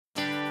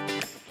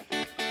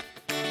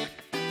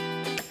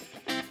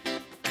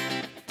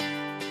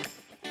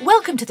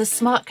Welcome to the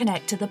Smart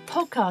Connector, the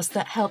podcast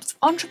that helps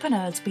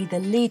entrepreneurs be the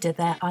leader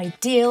their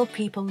ideal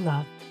people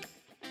love.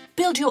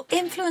 Build your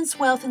influence,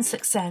 wealth and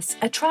success,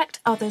 attract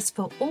others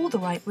for all the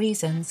right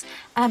reasons,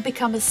 and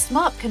become a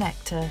smart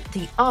connector,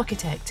 the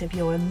architect of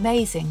your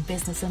amazing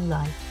business and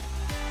life.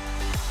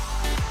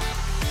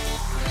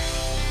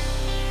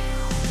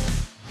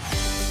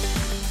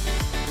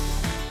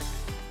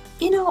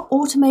 In our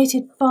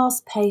automated,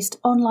 fast-paced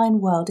online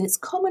world, it's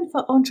common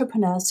for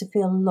entrepreneurs to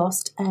feel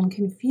lost and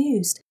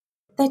confused.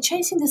 They're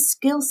chasing the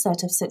skill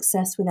set of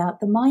success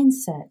without the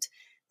mindset.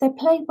 They're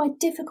plagued by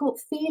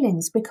difficult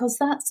feelings because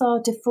that's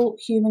our default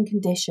human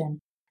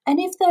condition. And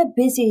if they're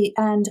busy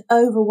and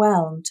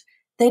overwhelmed,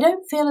 they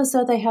don't feel as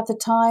though they have the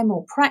time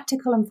or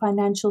practical and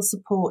financial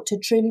support to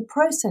truly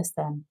process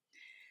them.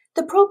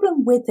 The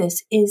problem with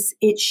this is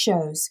it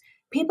shows.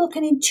 People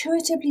can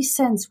intuitively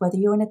sense whether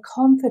you're in a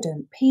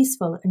confident,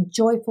 peaceful and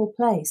joyful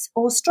place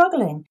or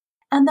struggling,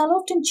 and they'll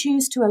often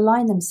choose to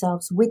align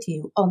themselves with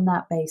you on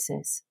that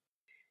basis.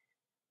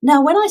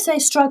 Now, when I say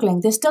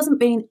struggling, this doesn't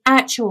mean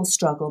actual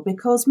struggle,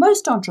 because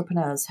most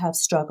entrepreneurs have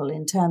struggle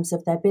in terms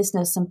of their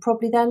business and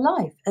probably their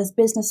life, as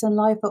business and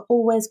life are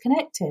always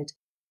connected.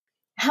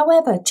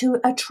 However, to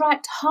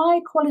attract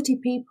high-quality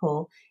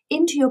people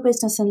into your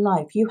business and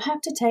life, you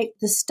have to take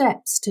the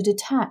steps to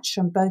detach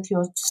from both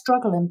your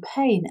struggle and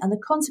pain and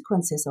the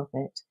consequences of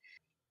it.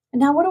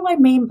 Now, what do I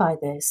mean by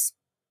this?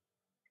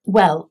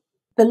 Well,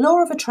 the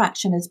law of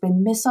attraction has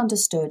been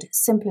misunderstood,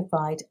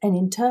 simplified, and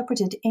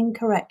interpreted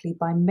incorrectly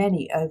by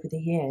many over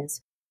the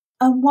years.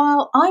 And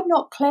while I'm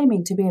not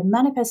claiming to be a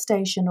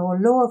manifestation or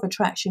law of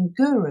attraction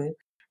guru,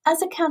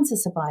 as a cancer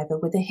survivor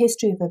with a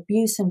history of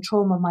abuse and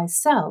trauma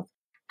myself,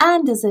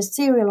 and as a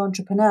serial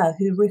entrepreneur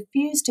who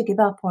refused to give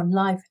up on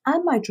life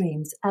and my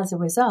dreams as a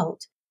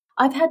result,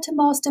 I've had to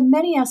master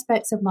many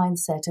aspects of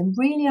mindset and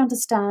really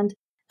understand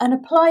and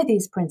apply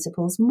these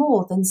principles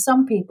more than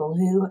some people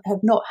who have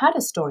not had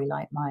a story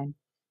like mine.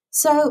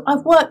 So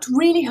I've worked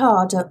really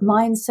hard at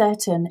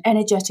mindset and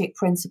energetic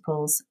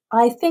principles.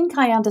 I think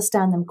I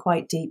understand them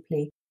quite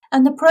deeply,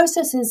 and the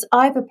processes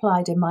I've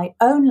applied in my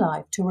own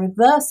life to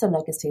reverse a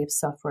legacy of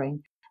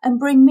suffering and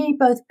bring me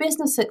both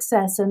business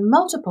success and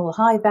multiple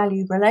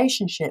high-value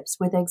relationships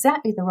with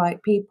exactly the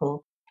right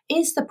people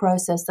is the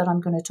process that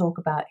I'm going to talk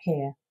about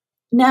here.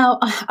 Now,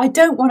 I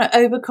don't want to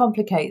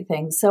overcomplicate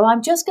things, so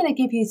I'm just going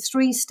to give you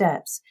 3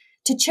 steps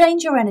to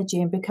change your energy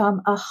and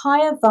become a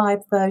higher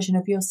vibe version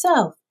of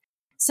yourself,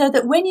 so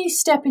that when you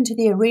step into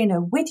the arena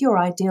with your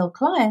ideal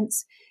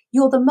clients,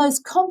 you're the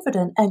most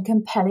confident and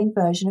compelling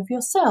version of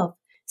yourself,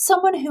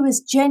 someone who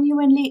is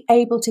genuinely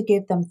able to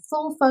give them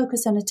full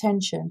focus and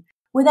attention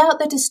without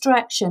the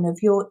distraction of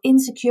your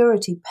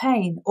insecurity,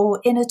 pain,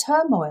 or inner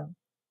turmoil.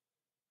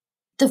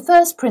 The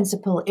first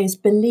principle is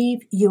believe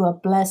you are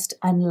blessed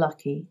and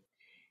lucky.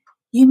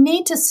 You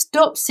need to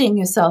stop seeing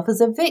yourself as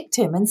a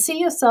victim and see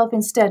yourself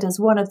instead as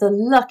one of the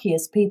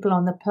luckiest people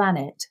on the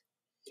planet.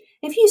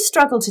 If you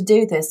struggle to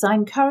do this, I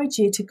encourage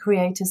you to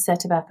create a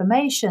set of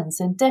affirmations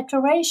and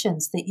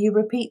declarations that you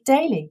repeat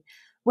daily,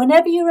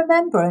 whenever you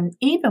remember and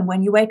even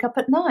when you wake up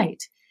at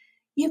night.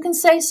 You can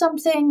say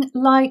something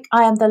like,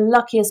 I am the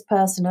luckiest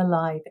person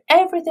alive.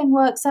 Everything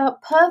works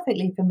out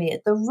perfectly for me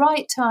at the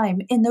right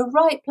time, in the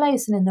right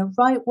place and in the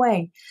right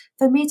way,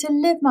 for me to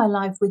live my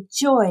life with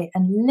joy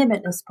and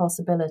limitless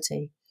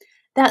possibility.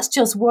 That's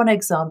just one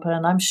example,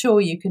 and I'm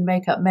sure you can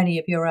make up many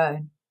of your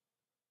own.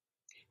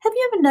 Have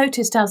you ever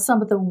noticed how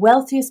some of the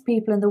wealthiest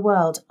people in the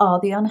world are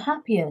the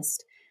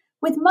unhappiest?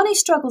 With money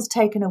struggles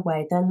taken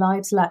away, their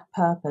lives lack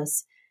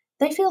purpose.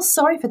 They feel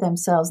sorry for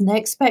themselves and they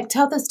expect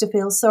others to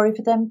feel sorry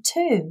for them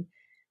too.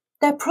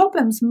 Their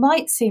problems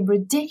might seem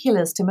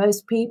ridiculous to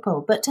most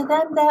people, but to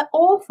them they're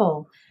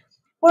awful.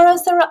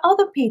 Whereas there are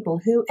other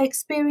people who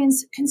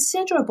experience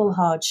considerable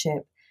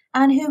hardship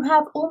and who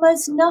have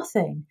almost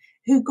nothing,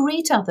 who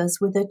greet others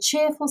with a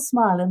cheerful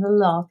smile and a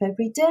laugh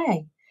every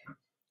day.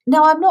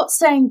 Now, I'm not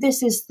saying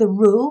this is the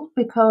rule,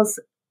 because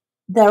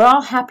there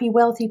are happy,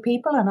 wealthy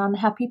people and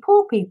unhappy,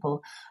 poor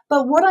people.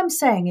 But what I'm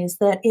saying is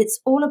that it's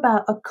all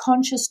about a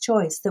conscious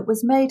choice that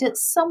was made at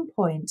some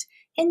point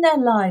in their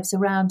lives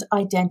around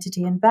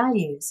identity and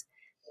values.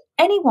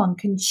 Anyone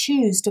can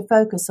choose to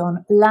focus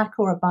on lack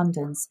or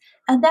abundance,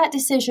 and that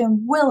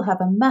decision will have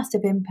a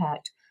massive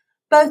impact,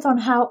 both on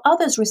how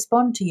others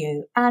respond to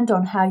you and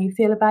on how you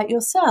feel about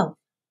yourself.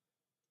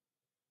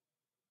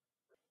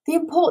 The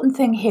important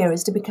thing here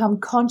is to become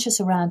conscious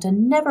around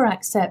and never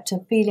accept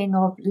a feeling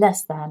of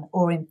less than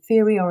or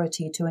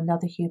inferiority to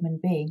another human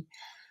being.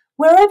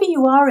 Wherever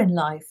you are in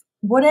life,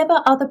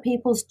 whatever other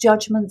people's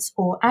judgments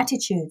or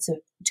attitudes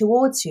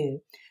towards you,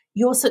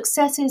 your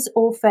successes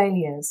or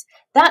failures,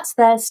 that's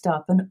their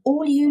stuff, and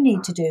all you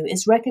need to do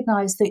is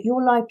recognize that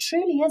your life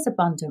truly is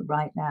abundant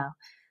right now.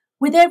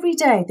 With every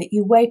day that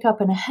you wake up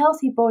in a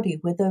healthy body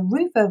with a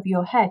roof over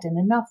your head and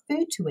enough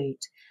food to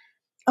eat.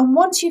 And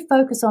once you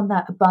focus on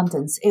that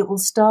abundance, it will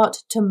start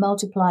to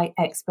multiply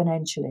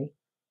exponentially.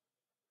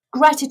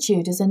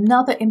 Gratitude is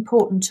another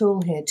important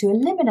tool here to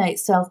eliminate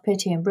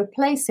self-pity and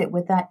replace it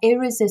with that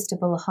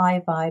irresistible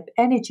high vibe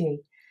energy.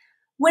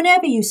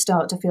 Whenever you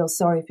start to feel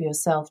sorry for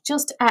yourself,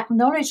 just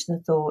acknowledge the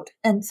thought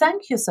and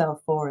thank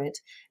yourself for it,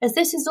 as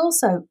this is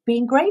also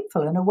being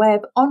grateful and a way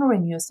of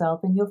honoring yourself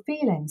and your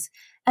feelings.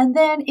 And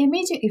then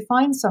immediately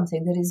find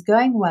something that is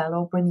going well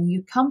or bringing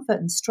you comfort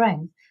and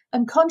strength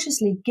and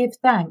consciously give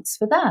thanks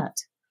for that.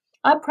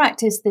 I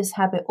practice this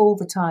habit all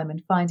the time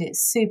and find it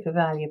super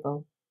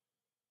valuable.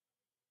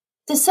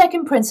 The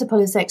second principle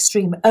is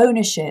extreme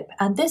ownership,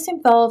 and this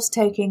involves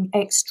taking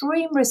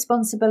extreme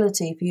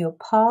responsibility for your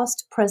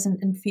past, present,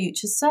 and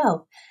future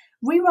self,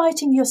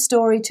 rewriting your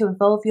story to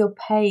evolve your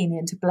pain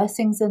into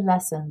blessings and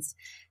lessons,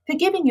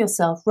 forgiving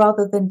yourself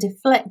rather than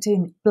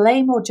deflecting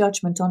blame or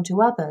judgment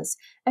onto others,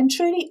 and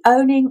truly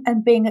owning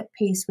and being at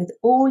peace with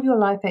all your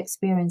life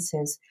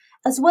experiences,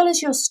 as well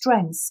as your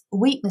strengths,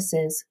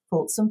 weaknesses,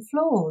 faults, and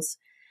flaws.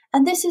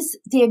 And this is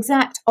the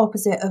exact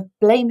opposite of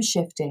blame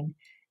shifting.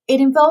 It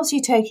involves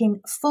you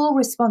taking full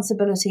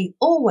responsibility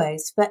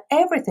always for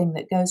everything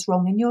that goes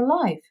wrong in your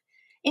life,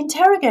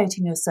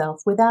 interrogating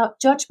yourself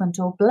without judgment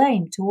or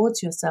blame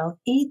towards yourself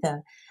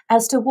either,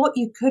 as to what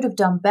you could have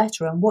done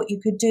better and what you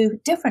could do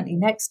differently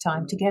next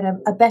time to get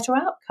a better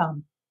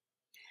outcome.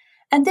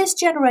 And this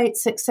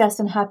generates success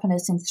and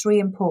happiness in three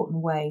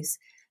important ways.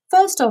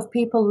 First off,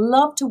 people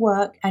love to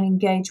work and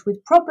engage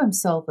with problem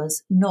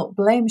solvers, not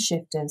blame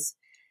shifters.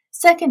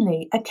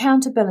 Secondly,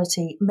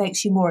 accountability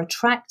makes you more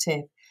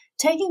attractive.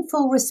 Taking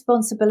full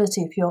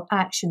responsibility for your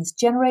actions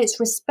generates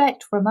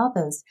respect from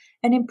others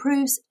and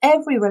improves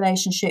every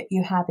relationship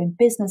you have in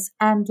business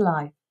and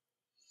life.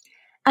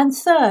 And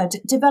third,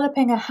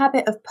 developing a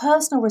habit of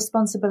personal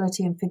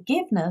responsibility and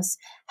forgiveness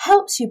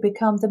helps you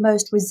become the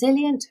most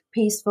resilient,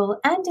 peaceful,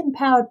 and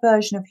empowered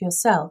version of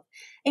yourself,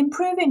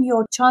 improving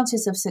your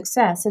chances of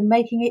success and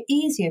making it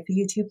easier for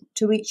you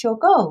to reach your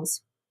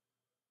goals.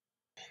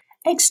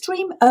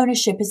 Extreme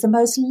ownership is the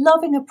most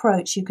loving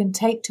approach you can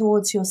take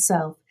towards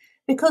yourself,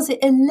 because it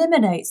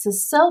eliminates the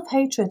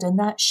self-hatred and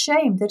that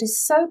shame that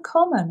is so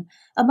common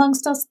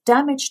amongst us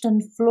damaged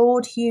and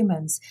flawed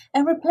humans,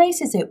 and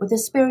replaces it with a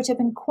spirit of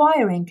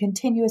inquiry and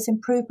continuous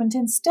improvement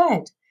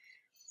instead.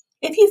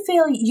 If you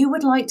feel you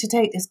would like to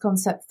take this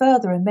concept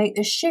further and make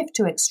the shift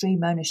to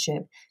extreme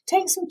ownership,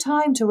 take some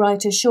time to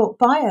write a short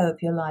bio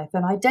of your life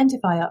and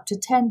identify up to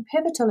 10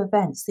 pivotal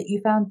events that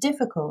you found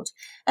difficult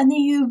and that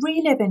you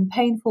relive in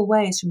painful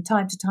ways from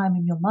time to time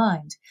in your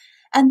mind.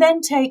 And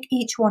then take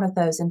each one of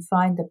those and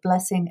find the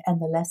blessing and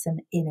the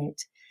lesson in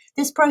it.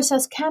 This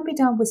process can be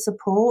done with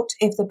support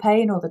if the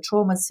pain or the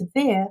trauma is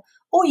severe,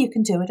 or you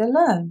can do it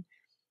alone.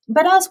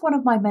 But as one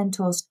of my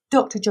mentors,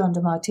 Dr. John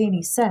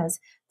DeMartini, says,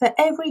 for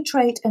every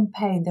trait and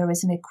pain there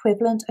is an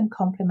equivalent and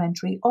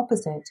complementary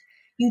opposite.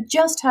 You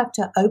just have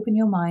to open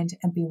your mind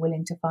and be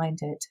willing to find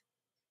it.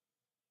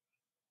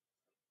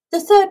 The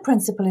third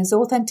principle is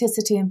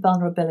authenticity and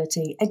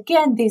vulnerability.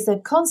 Again, these are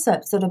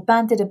concepts that are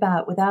bandied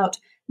about without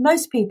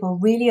most people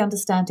really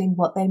understanding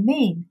what they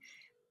mean.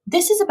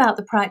 This is about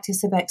the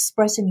practice of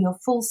expressing your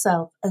full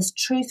self as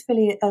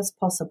truthfully as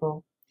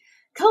possible.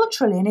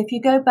 Culturally, and if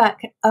you go back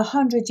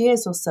 100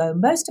 years or so,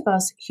 most of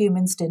us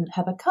humans didn't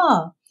have a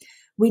car.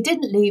 We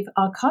didn't leave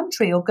our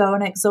country or go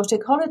on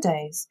exotic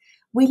holidays.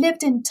 We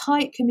lived in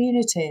tight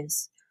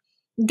communities.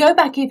 Go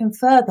back even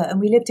further, and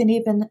we lived in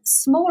even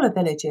smaller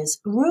villages,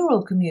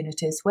 rural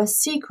communities where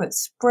secrets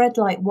spread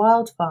like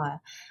wildfire,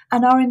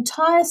 and our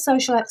entire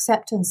social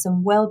acceptance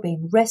and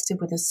well-being rested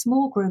with a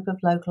small group of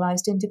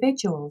localized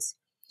individuals.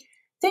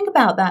 Think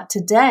about that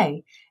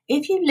today.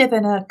 If you live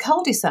in a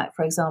cul-de-sac,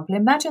 for example,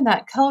 imagine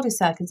that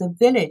cul-de-sac as a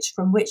village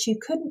from which you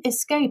couldn't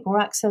escape or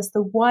access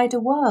the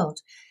wider world.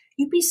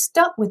 You'd be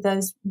stuck with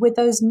those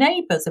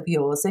neighbours of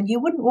yours, and you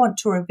wouldn't want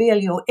to reveal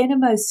your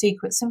innermost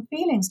secrets and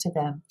feelings to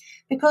them,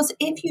 because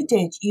if you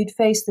did, you'd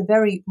face the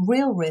very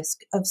real risk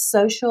of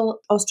social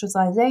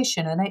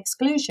ostracization and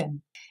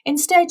exclusion.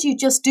 Instead, you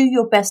just do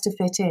your best to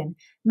fit in,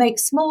 make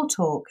small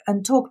talk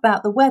and talk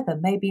about the weather,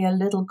 maybe a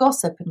little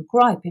gossip and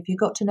gripe if you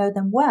got to know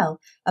them well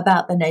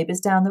about the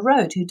neighbours down the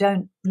road who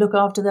don't look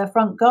after their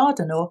front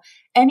garden or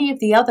any of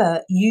the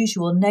other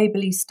usual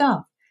neighbourly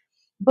stuff.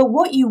 But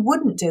what you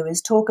wouldn't do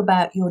is talk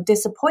about your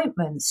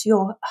disappointments,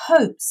 your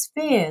hopes,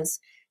 fears,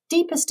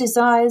 deepest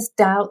desires,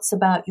 doubts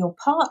about your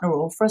partner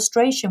or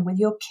frustration with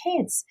your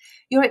kids,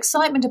 your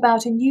excitement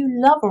about a new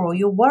lover or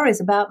your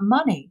worries about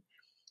money.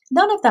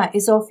 None of that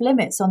is off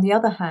limits, on the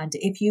other hand,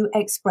 if you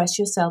express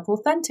yourself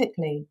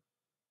authentically.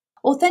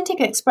 Authentic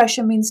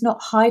expression means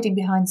not hiding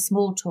behind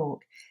small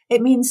talk.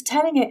 It means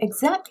telling it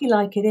exactly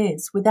like it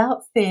is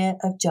without fear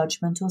of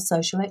judgment or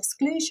social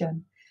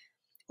exclusion.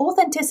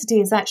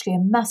 Authenticity is actually a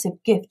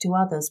massive gift to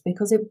others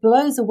because it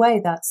blows away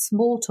that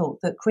small talk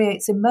that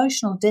creates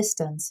emotional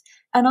distance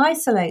and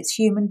isolates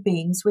human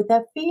beings with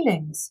their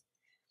feelings.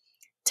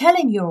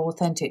 Telling your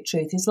authentic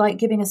truth is like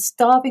giving a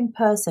starving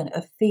person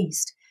a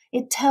feast.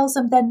 It tells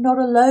them they're not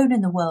alone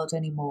in the world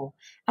anymore.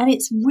 And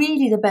it's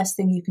really the best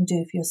thing you can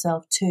do for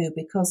yourself too,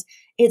 because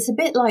it's a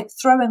bit like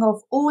throwing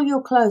off all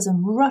your clothes and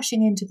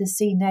rushing into the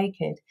sea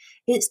naked.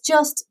 It's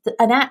just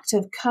an act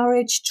of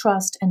courage,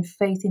 trust, and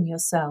faith in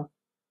yourself.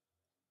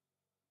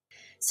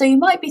 So you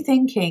might be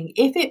thinking,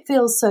 if it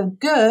feels so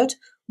good,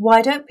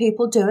 Why don't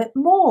people do it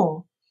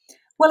more?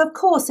 Well, of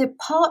course, it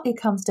partly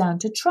comes down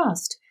to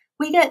trust.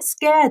 We get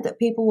scared that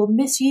people will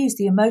misuse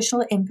the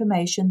emotional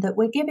information that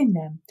we're giving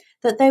them,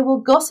 that they will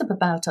gossip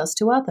about us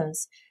to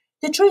others.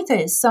 The truth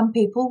is, some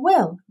people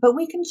will, but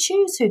we can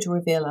choose who to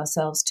reveal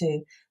ourselves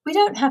to. We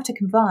don't have to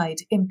confide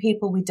in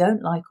people we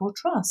don't like or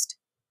trust.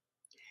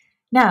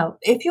 Now,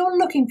 if you're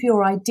looking for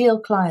your ideal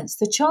clients,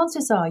 the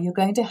chances are you're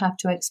going to have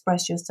to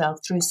express yourself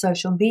through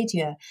social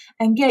media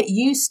and get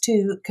used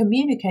to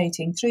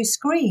communicating through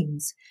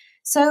screens.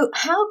 So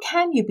how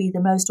can you be the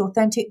most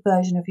authentic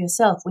version of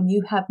yourself when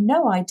you have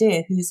no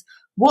idea who's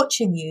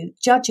watching you,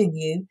 judging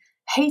you,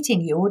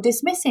 hating you, or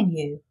dismissing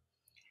you?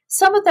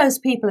 Some of those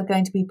people are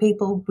going to be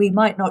people we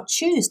might not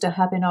choose to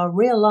have in our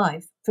real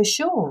life, for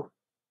sure.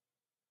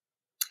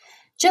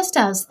 Just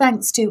as,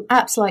 thanks to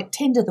apps like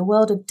Tinder, the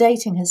world of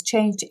dating has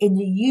changed in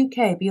the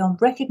UK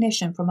beyond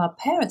recognition from our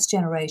parents'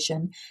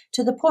 generation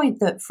to the point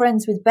that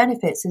friends with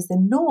benefits is the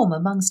norm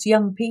amongst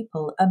young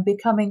people, and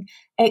becoming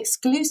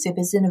exclusive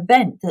is an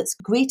event that's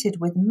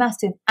greeted with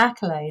massive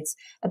accolades,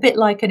 a bit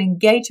like an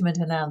engagement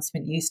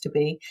announcement used to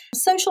be.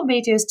 Social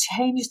media has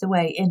changed the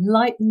way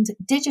enlightened,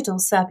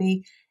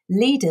 digital-savvy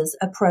leaders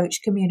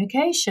approach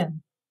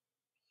communication.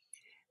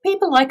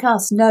 People like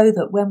us know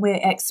that when we're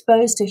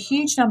exposed to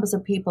huge numbers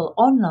of people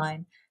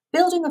online,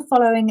 building a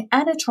following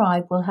and a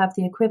tribe will have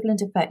the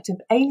equivalent effect of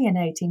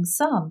alienating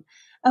some.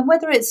 And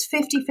whether it's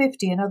 50-50,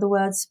 in other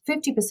words,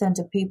 50%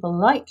 of people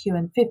like you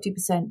and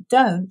 50%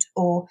 don't,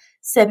 or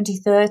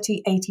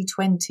 70-30,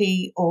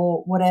 80-20,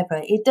 or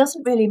whatever, it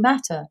doesn't really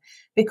matter,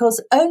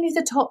 because only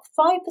the top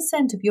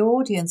 5% of your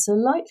audience are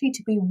likely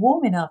to be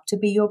warm enough to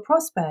be your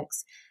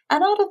prospects.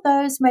 And out of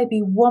those,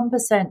 maybe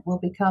 1% will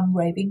become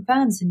raving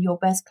fans and your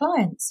best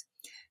clients.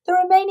 The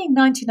remaining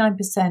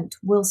 99%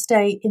 will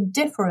stay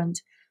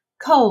indifferent,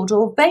 cold,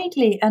 or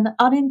vaguely and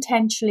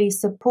unintentionally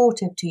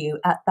supportive to you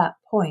at that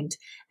point.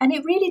 And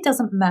it really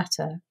doesn't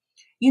matter.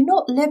 You're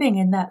not living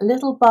in that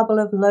little bubble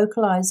of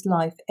localized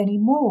life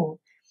anymore.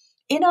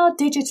 In our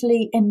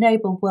digitally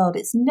enabled world,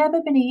 it's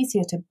never been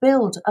easier to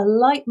build a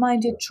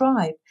like-minded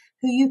tribe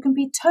who you can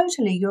be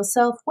totally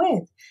yourself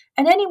with.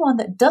 And anyone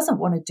that doesn't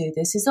want to do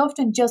this is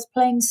often just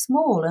playing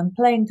small and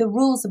playing the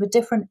rules of a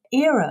different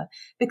era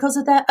because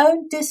of their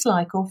own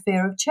dislike or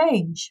fear of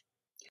change.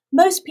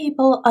 Most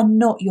people are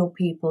not your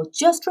people,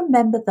 just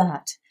remember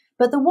that.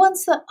 But the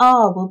ones that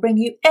are will bring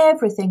you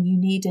everything you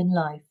need in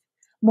life.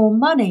 More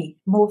money,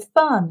 more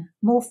fun,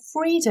 more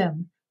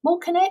freedom, more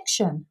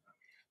connection.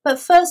 But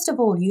first of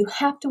all, you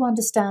have to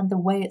understand the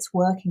way it's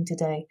working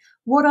today.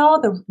 What are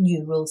the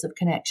new rules of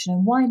connection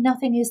and why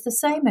nothing is the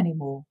same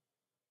anymore?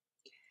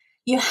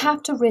 You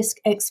have to risk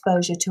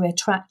exposure to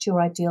attract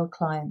your ideal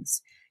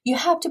clients. You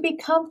have to be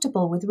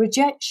comfortable with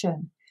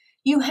rejection.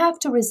 You have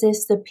to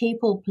resist the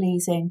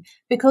people-pleasing,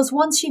 because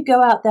once you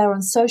go out there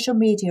on social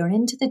media and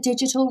into the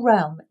digital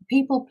realm,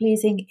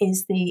 people-pleasing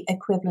is the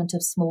equivalent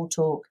of small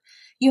talk.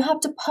 You have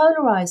to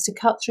polarize to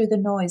cut through the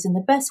noise, and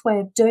the best way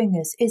of doing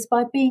this is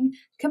by being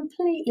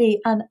completely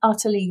and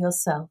utterly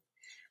yourself.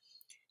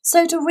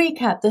 So to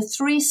recap, the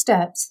 3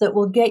 steps that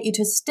will get you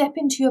to step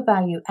into your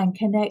value and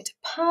connect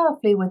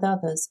powerfully with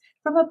others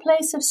from a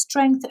place of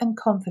strength and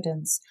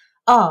confidence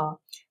are: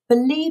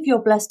 believe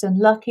you're blessed and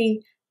lucky,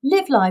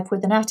 live life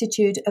with an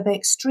attitude of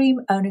extreme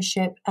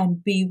ownership,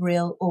 and be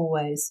real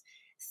always.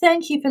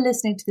 Thank you for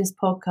listening to this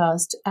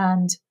podcast,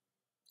 and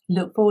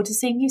look forward to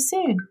seeing you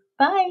soon.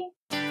 Bye.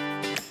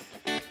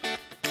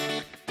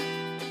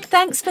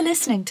 Thanks for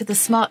listening to the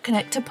Smart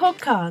Connector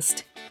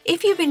podcast.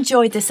 If you've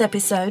enjoyed this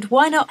episode,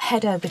 why not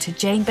head over to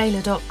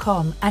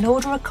janebayler.com and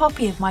order a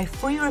copy of my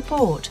free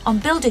report on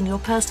building your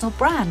personal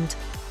brand.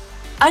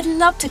 I'd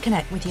love to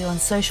connect with you on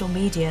social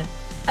media.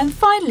 And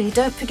finally,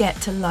 don't forget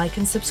to like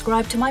and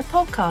subscribe to my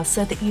podcast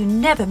so that you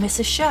never miss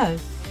a show.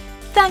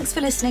 Thanks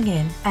for listening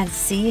in, and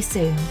see you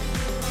soon.